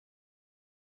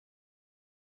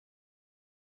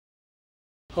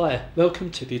Hi,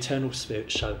 welcome to the Eternal Spirit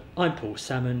Show. I'm Paul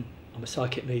Salmon, I'm a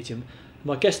psychic medium.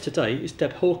 My guest today is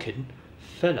Deb Hawken,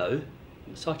 fellow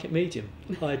psychic medium.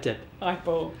 Hi Deb. Hi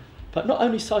Paul. But not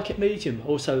only psychic medium,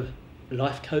 also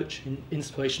life coach and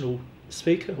inspirational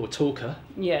speaker or talker.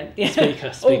 Yeah.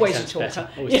 Speaker Always a sounds talker. better.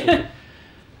 Always talker.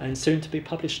 And soon to be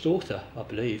published author, I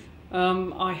believe.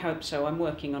 I hope so. I'm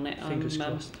working on it. Fingers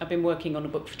crossed. I've been working on a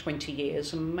book for 20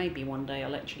 years, and maybe one day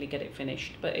I'll actually get it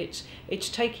finished. But it's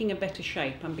taking a better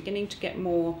shape. I'm beginning to get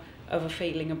more of a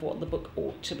feeling of what the book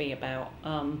ought to be about.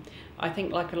 I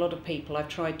think, like a lot of people, I've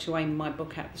tried to aim my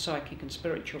book at the psychic and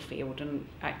spiritual field, and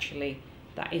actually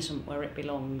that isn't where it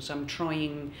belongs. I'm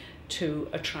trying to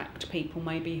attract people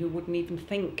maybe who wouldn't even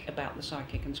think about the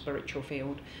psychic and spiritual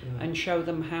field, and show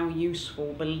them how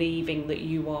useful believing that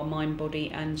you are mind, body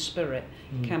and spirit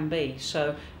can be.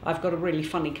 So I've got a really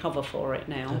funny cover for it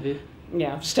now. Have you?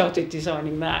 Yeah, I've started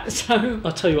designing that. So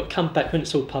I'll tell you what, come back when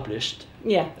it's all published.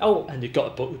 yeah. Oh, And you've got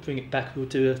a book, we'll bring it back, we'll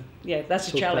do a... yeah, that's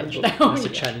a talk about challenge the book. now. That's a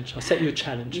Yeah. challenge. I'll set you a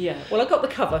challenge. Yeah, well, I got the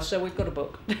cover, so we've got a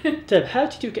book. Deb, how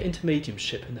did you get into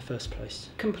mediumship in the first place?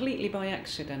 Completely by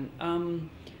accident.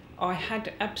 I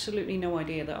had absolutely no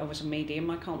idea that I was a medium.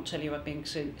 I can't tell you I've been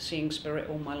seeing spirit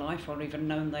all my life, or even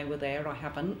known they were there. I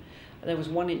haven't. There was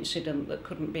one incident that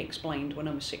couldn't be explained when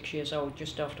I was 6 years old,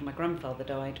 just after my grandfather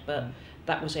died, but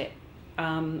that was it.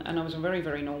 And I was a very,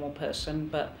 very normal person,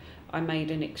 but I made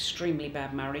an extremely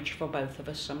bad marriage for both of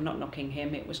us. I'm not knocking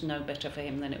him. It was no better for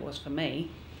him than it was for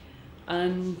me.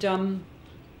 And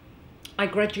I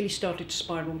gradually started to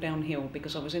spiral downhill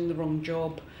because I was in the wrong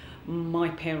job. My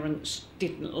parents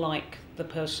didn't like the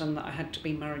person that I had to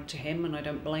be married to him, and I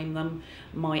don't blame them.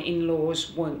 My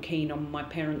in-laws weren't keen on my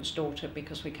parents' daughter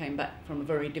because we came back from a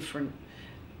very different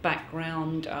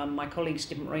background. My colleagues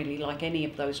didn't really like any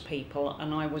of those people,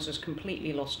 and I was as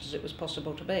completely lost as it was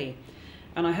possible to be.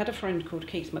 And I had a friend called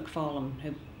Keith McFarlane,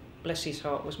 who, bless his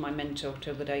heart, was my mentor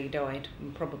till the day he died,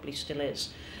 and probably still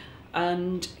is.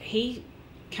 And he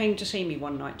came to see me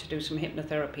one night to do some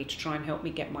hypnotherapy to try and help me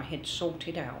get my head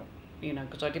sorted out, you know,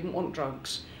 because I didn't want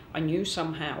drugs. I knew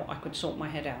somehow I could sort my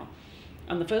head out.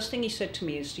 And the first thing he said to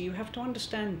me is, you have to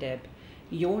understand, Deb,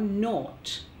 you're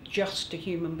not just a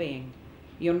human being.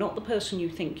 You're not the person you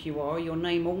think you are. Your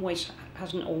name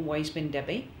hasn't always been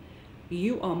Debbie.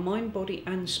 You are mind, body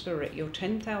and spirit. You're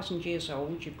 10,000 years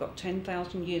old. You've got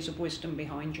 10,000 years of wisdom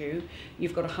behind you.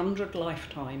 You've got 100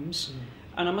 lifetimes.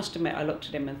 And I must admit, I looked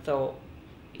at him and thought,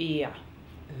 yeah.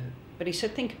 But he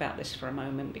said, think about this for a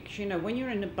moment, because, you know, when you're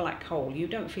in a black hole, you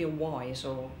don't feel wise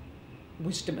or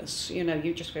wisdomous. You know,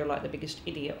 you just feel like the biggest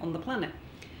idiot on the planet.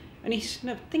 And he said,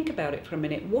 no, think about it for a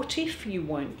minute. What if you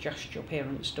weren't just your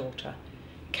parents' daughter?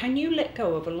 Can you let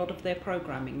go of a lot of their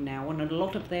programming now, and a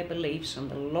lot of their beliefs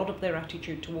and a lot of their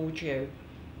attitude towards you?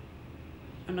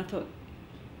 And I thought,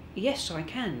 yes, I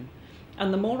can.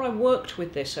 And the more I worked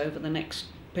with this over the next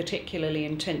particularly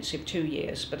intensive 2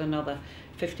 years, but another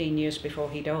 15 years before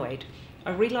he died,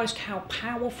 I realised how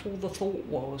powerful the thought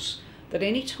was that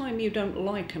any time you don't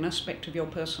like an aspect of your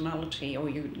personality, or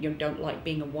you don't like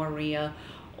being a worrier,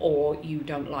 or you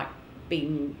don't like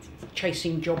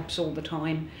chasing jobs all the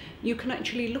time, you can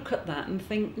actually look at that and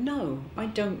think, no, I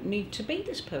don't need to be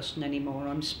this person anymore.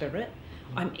 I'm spirit.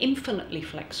 I'm infinitely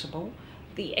flexible.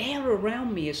 The air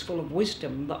around me is full of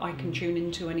wisdom that I can tune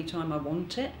into anytime I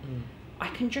want it. I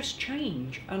can just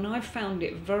change, and I've found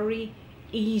it very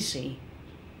easy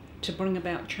to bring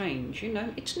about change. You know,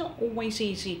 it's not always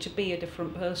easy to be a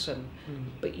different person,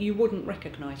 but you wouldn't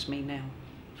recognise me now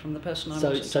from the person I was at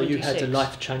 26. So you had a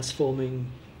life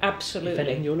transforming Absolutely. event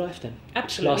in your life then?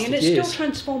 Absolutely, and it's years. still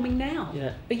transforming now.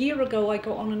 Yeah. A year ago I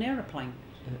got on an aeroplane.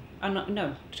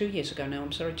 No, 2 years ago now,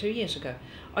 2 years ago.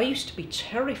 I used to be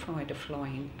terrified of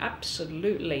flying,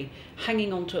 absolutely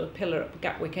hanging onto a pillar at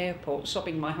Gatwick Airport,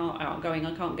 sobbing my heart out, going,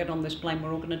 I can't get on this plane,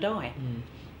 we're all going to die.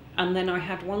 And then I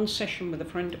had one session with a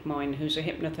friend of mine who's a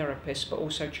hypnotherapist, but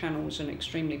also channels an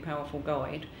extremely powerful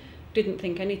guide. Didn't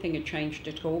think anything had changed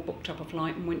at all, booked up a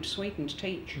flight and went to Sweden to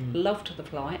teach. Loved the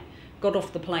flight. Got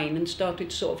off the plane and started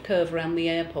to sort of curve around the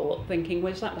airport thinking,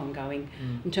 where's that one going?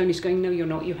 And Tony's going, no, you're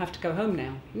not, you have to go home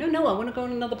now. No, I want to go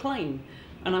on another plane.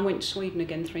 And I went to Sweden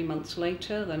again 3 months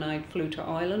later. Then I flew to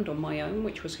Ireland on my own,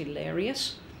 which was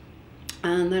hilarious.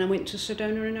 And then I went to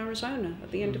Sedona in Arizona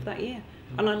at the end of that year.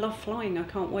 And I love flying, I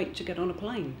can't wait to get on a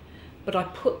plane. But I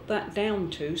put that down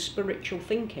to spiritual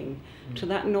thinking, to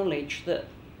that knowledge that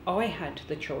I had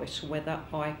the choice whether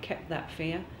I kept that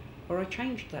fear or I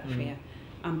changed that fear.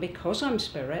 And because I'm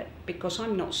spirit, because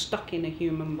I'm not stuck in a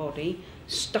human body,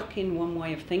 stuck in one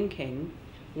way of thinking,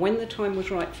 when the time was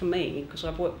right for me, because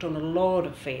I've worked on a lot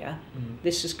of fear,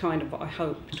 this is kind of what I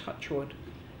hope, touch wood,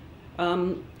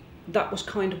 that was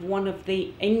kind of one of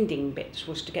the ending bits,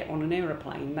 was to get on an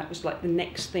aeroplane. That was like the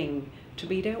next thing to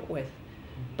be dealt with.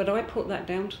 But I put that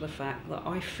down to the fact that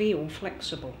I feel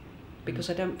flexible, because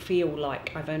I don't feel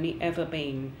like I've only ever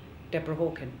been Deborah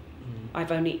Hawken.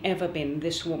 I've only ever been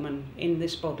this woman in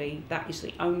this body. That is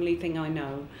the only thing I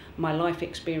know. My life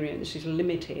experience is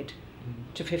limited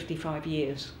to 55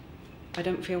 years. I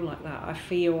don't feel like that. I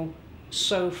feel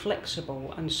so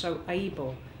flexible and so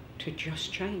able to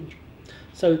just change.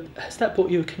 So has that brought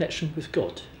you a connection with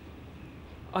God?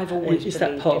 I've always Is that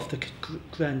believed part it.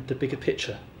 of the bigger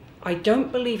picture? I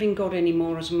don't believe in God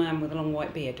anymore as a man with a long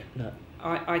white beard. No.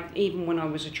 I even when I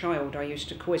was a child, I used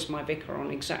to quiz my vicar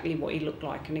on exactly what he looked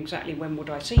like and exactly when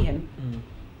would I see him.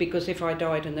 Because if I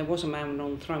died and there was a man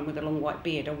on the throne with a long white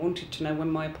beard, I wanted to know when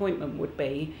my appointment would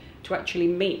be to actually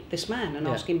meet this man and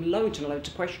ask him loads and loads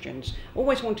of questions.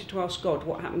 Always wanted to ask God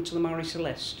what happened to the Marie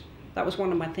Celeste. That was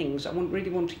one of my things. I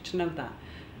really wanted to know that.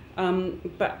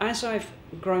 But as I've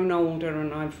grown older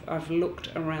and I've looked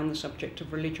around the subject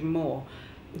of religion more,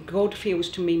 God feels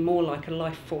to me more like a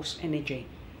life force energy,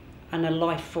 and a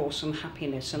life force and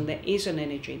happiness, and there is an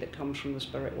energy that comes from the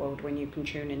spirit world when you can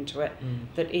tune into it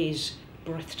that is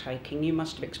breathtaking. You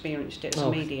must have experienced it as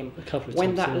a medium. A couple of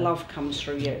when times, that love comes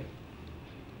through you,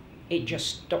 it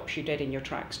just stops you dead in your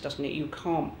tracks, doesn't it? You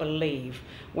can't believe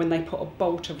when they put a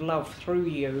bolt of love through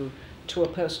you to a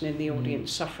person in the audience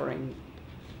suffering.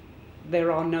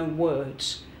 There are no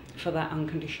words for that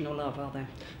unconditional love, are there?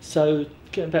 So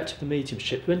getting back to the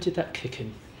mediumship, when did that kick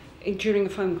in? During a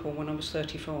phone call when I was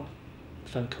 34.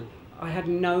 Phone call. I had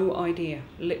no idea,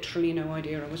 literally no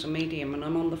idea I was a medium, and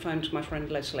I'm on the phone to my friend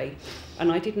Leslie,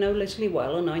 and I did know Leslie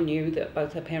well, and I knew that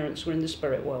both her parents were in the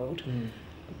spirit world.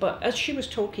 But as she was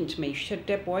talking to me, she said,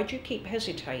 "Deb, why do you keep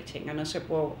hesitating?" And I said,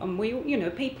 "Well, and we,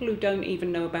 people who don't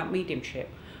even know about mediumship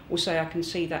will say, I can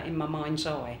see that in my mind's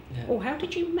eye." Yeah. "Oh, how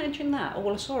did you imagine that?" "Oh,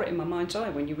 well, I saw it in my mind's eye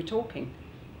when you were talking."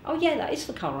 "Oh, yeah, that is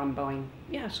the car I'm buying."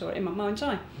 "Yeah, I saw it in my mind's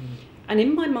eye." And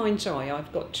in my mind's eye,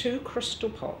 I've got 2 crystal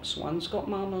pots. One's got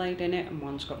marmalade in it and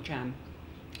one's got jam.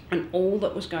 And all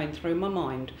that was going through my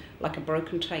mind, like a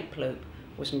broken tape loop,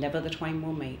 was never the twain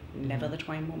will meet, never the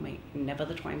twain will meet, never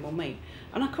the twain will meet.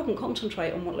 And I couldn't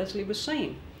concentrate on what Leslie was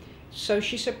saying. So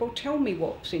she said, "Well, tell me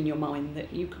what's in your mind that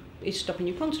is stopping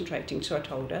you concentrating." So I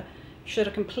told her. She said,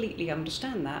 "I completely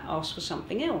understand that, ask for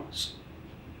something else."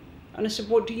 And I said,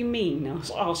 "What do you mean,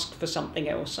 ask for something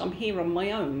else? I'm here on my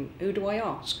own. Who do I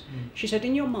ask?" She said,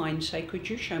 "In your mind, say, could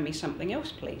you show me something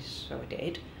else, please?" So I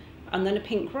did. And then a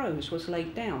pink rose was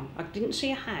laid down. I didn't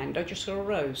see a hand, I just saw a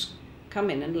rose come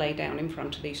in and lay down in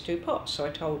front of these 2 pots. So I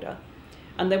told her.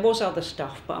 And there was other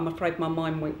stuff, but I'm afraid my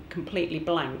mind went completely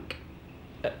blank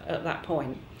at that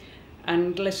point.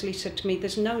 And Leslie said to me,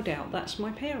 "There's no doubt that's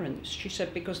my parents." She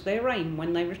said, "Because their aim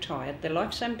when they retired, their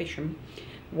life's ambition,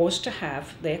 was to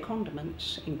have their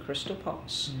condiments in crystal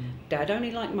pots. Dad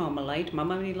only liked marmalade,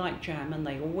 Mum only liked jam, and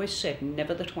they always said,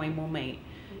 never the twain will meet."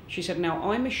 She said,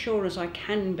 "Now, I'm as sure as I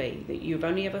can be that you've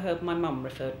only ever heard my mum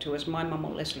referred to as my mum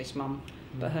or Leslie's mum,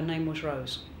 but her name was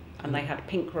Rose, and they had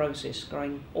pink roses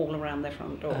growing all around their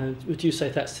front door." And would you say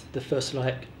that's the first,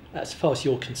 as far as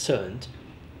you're concerned,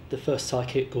 the first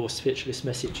psychic or spiritualist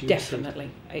message you received? Definitely.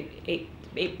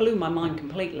 It blew my mind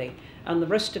completely. And the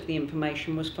rest of the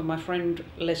information was for my friend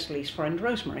Leslie's friend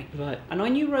Rosemary. Right. And I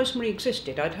knew Rosemary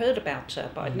existed. I'd heard about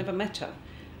her, but I'd never met her.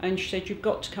 And she said, "You've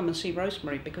got to come and see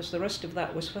Rosemary," because the rest of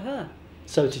that was for her.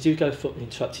 So did you go,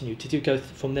 interrupting you, did you go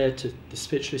from there to the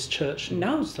spiritualist church?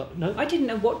 No. No? I didn't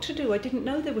know what to do. I didn't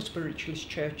know there were spiritualist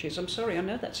churches. I'm sorry, I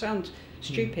know that sounds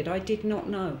stupid. I did not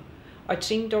know. I'd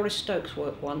seen Doris Stokes'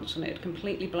 work once, and it had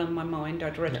completely blown my mind.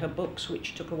 I'd read her books,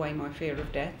 which took away my fear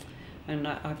of death. And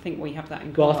I think we have that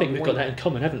in common. Well, I think we've got that in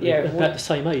common, haven't we? Yeah, About the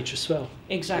same age as well.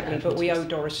 Exactly, but we owe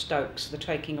Doris Stokes the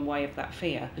taking away of that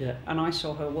fear. Yeah. And I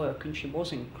saw her work, and she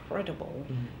was incredible.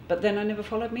 But then I never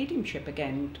followed mediumship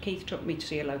again. Keith took me to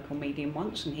see a local medium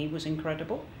once, and he was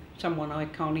incredible. Someone I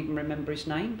can't even remember his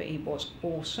name, but he was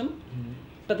awesome.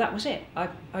 But that was it.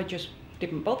 I just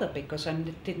didn't bother because I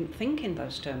didn't think in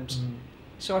those terms.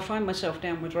 So I find myself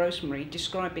down with Rosemary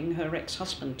describing her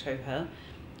ex-husband to her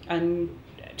and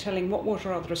telling what was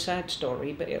rather a sad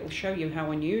story, but it'll show you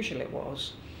how unusual it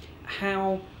was,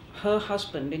 how her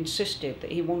husband insisted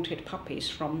that he wanted puppies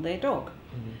from their dog.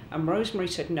 And Rosemary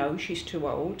said, no, she's too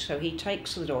old, so he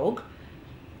takes the dog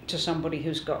to somebody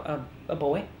who's got a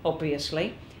boy,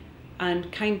 obviously,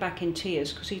 and came back in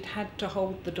tears because he'd had to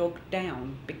hold the dog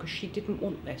down because she didn't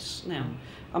want this. Now,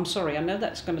 I'm sorry, I know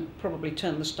that's going to probably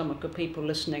turn the stomach of people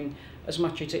listening as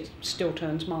much as it still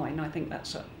turns mine. I think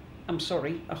that's I'm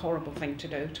sorry, a horrible thing to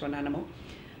do to an animal.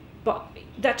 But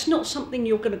that's not something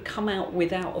you're going to come out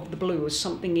with out of the blue as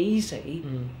something easy.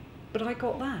 But I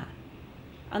got that.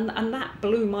 And that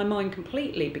blew my mind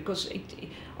completely, because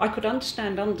I could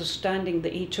understanding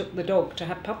that he took the dog to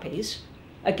have puppies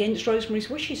against Rosemary's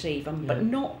wishes even, but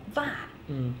not that.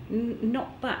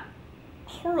 Not that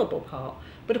horrible part.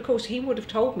 But of course he would have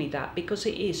told me that because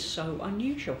it is so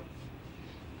unusual.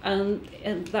 And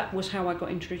that was how I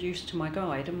got introduced to my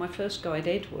guide. And my first guide,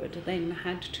 Edward, then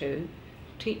had to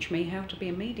teach me how to be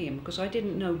a medium, because I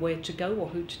didn't know where to go or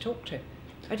who to talk to.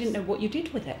 I didn't know what you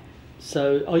did with it.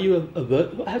 So are you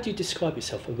how do you describe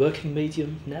yourself? A working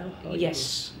medium now?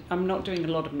 Yes, I'm not doing a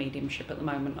lot of mediumship at the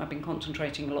moment. I've been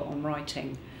concentrating a lot on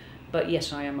writing. But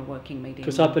yes, I am a working medium.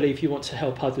 Because I believe you want to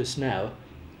help others now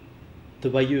the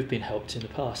way you've been helped in the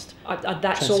past.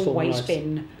 That's always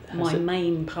been my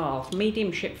main path.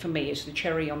 Mediumship for me is the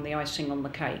cherry on the icing on the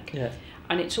cake. Yeah.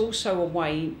 And it's also a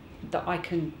way that I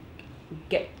can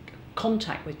get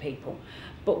contact with people.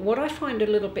 But what I find a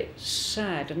little bit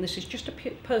sad, and this is just a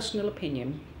personal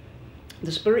opinion,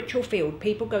 the spiritual field,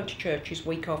 people go to churches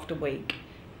week after week.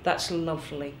 That's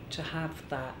lovely to have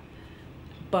that.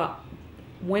 But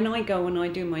when I go and I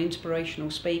do my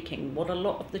inspirational speaking, what a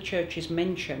lot of the churches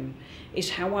mention is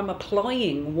how I'm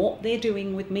applying what they're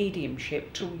doing with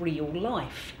mediumship to real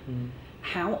life.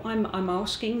 How I'm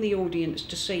asking the audience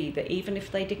to see that even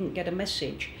if they didn't get a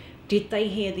message, did they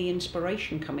hear the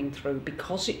inspiration coming through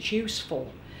because it's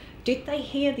useful? Did they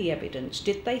hear the evidence?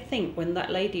 Did they think when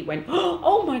that lady went,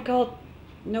 oh my God,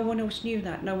 no one else knew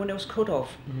that, no one else could have?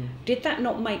 Did that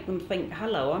not make them think,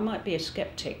 hello, I might be a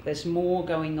skeptic, there's more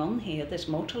going on here, there's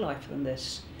more to life than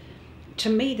this? To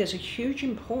me, there's a huge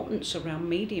importance around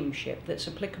mediumship that's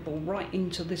applicable right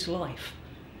into this life,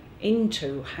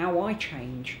 into how I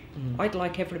change. I'd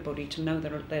like everybody to know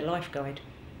their life guide,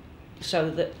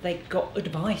 so that they got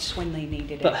advice when they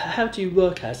needed it. But how do you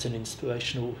work as an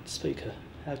inspirational speaker?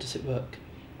 How does it work?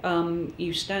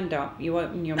 You stand up, you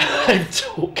open your mouth. And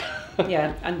talk.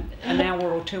 Yeah, and an hour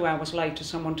or 2 hours later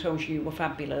someone tells you were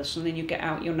fabulous, and then you get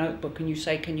out your notebook and you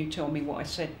say, can you tell me what I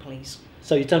said, please?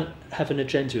 So you don't have an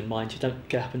agenda in mind, you don't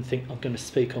get up and think, I'm going to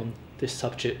speak on this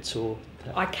subject or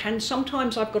that. I can,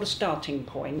 sometimes I've got a starting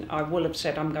point. I will have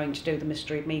said I'm going to do the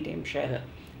mystery of mediumship,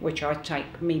 which I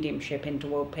take mediumship into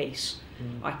world peace.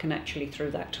 I can actually,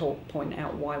 through that talk, point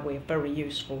out why we're very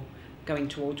useful going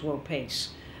towards world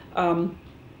peace.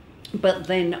 But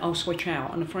then I'll switch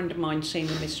out, and a friend of mine's seen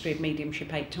the mystery of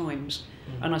mediumship 8 times,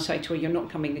 and I say to her, you're not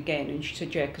coming again? And she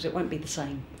said, yeah, because it won't be the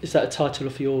same. Is that a title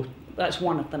of your... That's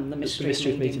one of them, the mystery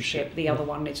of mediumship. The yeah. other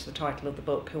one is the title of the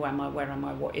book, Who Am I, Where Am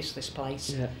I, What Is This Place?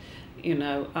 Yeah. You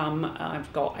know,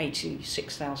 I've got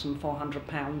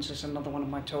 £86,400 is another one of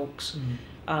my talks.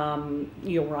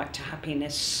 Your Right to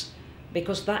Happiness,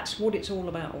 because that's what it's all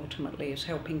about ultimately, is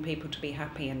helping people to be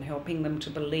happy and helping them to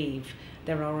believe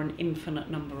there are an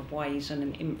infinite number of ways and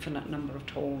an infinite number of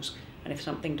tools, and if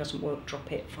something doesn't work,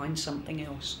 drop it, find something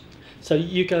else. So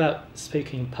you go out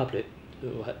speaking in public,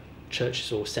 or at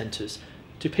churches or centres.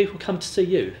 Do people come to see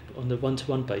you on the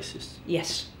one-to-one basis?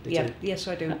 Yes, yes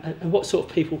I do. And what sort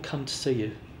of people come to see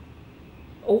you?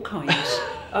 All kinds.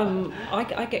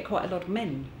 I get quite a lot of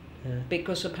men. Yeah.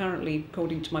 Because apparently,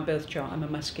 according to my birth chart, I'm a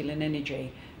masculine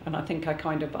energy, and I think I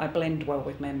blend well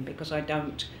with men because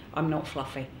I'm not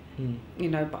fluffy, you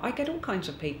know, but I get all kinds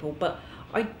of people. But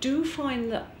I do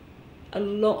find that a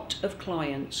lot of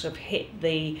clients have hit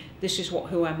this is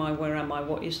what Who Am I, Where Am I,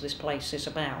 What Is This Place is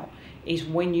about, is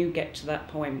when you get to that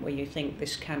point where you think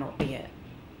this cannot be it.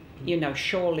 You know,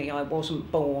 surely I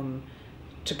wasn't born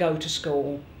to go to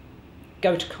school,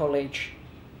 go to college,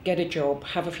 get a job,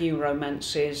 have a few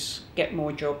romances, get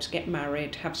more jobs, get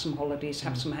married, have some holidays,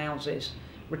 have some houses,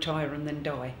 retire and then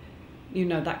die. You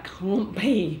know, that can't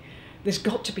be. There's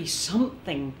got to be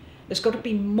something. There's got to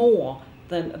be more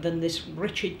than this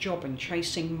wretched job and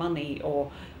chasing money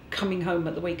or coming home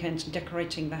at the weekends and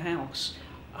decorating the house.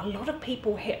 A lot of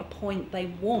people hit a point they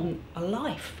want a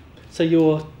life. So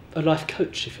you're a life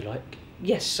coach, if you like?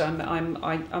 Yes, I'm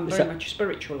very much a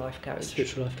spiritual life coach.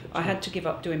 Spiritual life coach. I had to give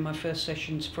up doing my first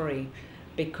sessions free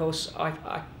because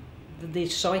the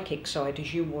psychic side,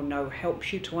 as you will know,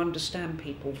 helps you to understand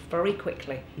people very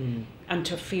quickly and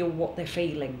to feel what they're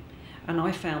feeling. And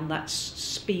I found that's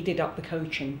speeded up the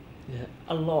coaching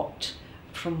a lot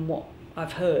from what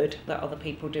I've heard that other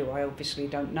people do. I obviously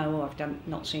don't know. I've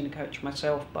not seen a coach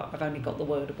myself, but I've only got the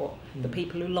word of what the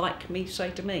people who like me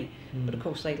say to me. But of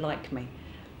course they like me.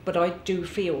 But I do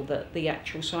feel that the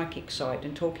actual psychic side,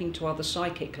 and talking to other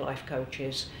psychic life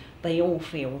coaches, they all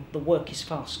feel the work is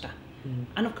faster.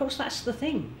 And of course that's the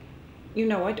thing. You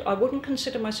know, I wouldn't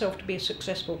consider myself to be a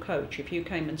successful coach if you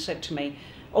came and said to me,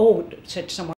 said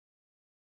to someone,